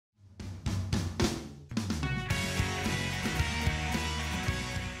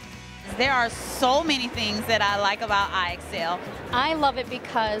There are so many things that I like about IXL. I love it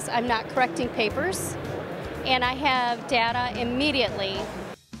because I'm not correcting papers and I have data immediately.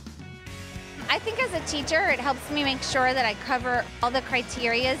 I think as a teacher, it helps me make sure that I cover all the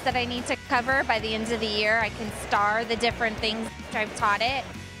criterias that I need to cover by the end of the year. I can star the different things I've taught it.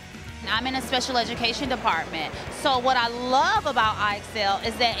 I'm in a special education department. So what I love about IXL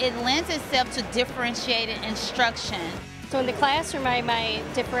is that it lends itself to differentiated instruction. So in the classroom, I might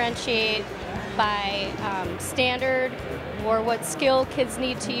differentiate by standard or what skill kids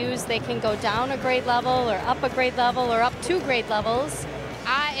need to use. They can go down a grade level or up a grade level or up 2 grade levels.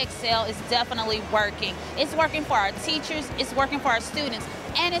 IXL is definitely working. It's working for our teachers, it's working for our students,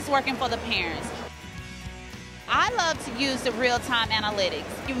 and it's working for the parents. I love to use the real-time analytics.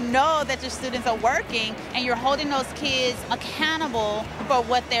 You know that your students are working and you're holding those kids accountable for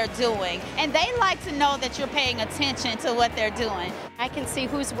what they're doing. And they like to know that you're paying attention to what they're doing. I can see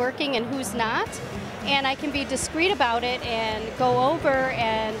who's working and who's not, and I can be discreet about it and go over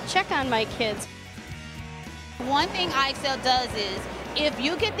and check on my kids. One thing IXL does is, if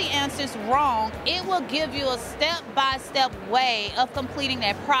you get the answers wrong, it will give you a step-by-step way of completing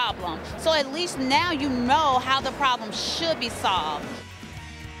that problem. So at least now you know how the problem should be solved.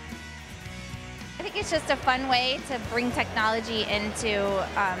 I think it's just a fun way to bring technology into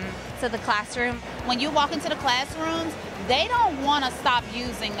to the classroom. When you walk into the classrooms, they don't want to stop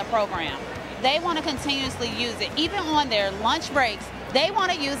using the program. They want to continuously use it. Even on their lunch breaks, they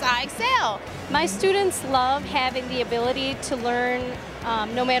want to use IXL. My students love having the ability to learn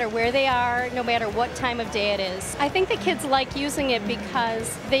no matter where they are, no matter what time of day it is. I think the kids like using it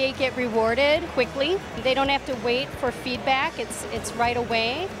because they get rewarded quickly. They don't have to wait for feedback. It's right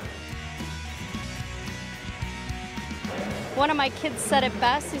away. One of my kids said it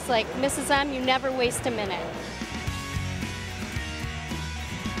best. He's like, "Mrs. M, you never waste a minute."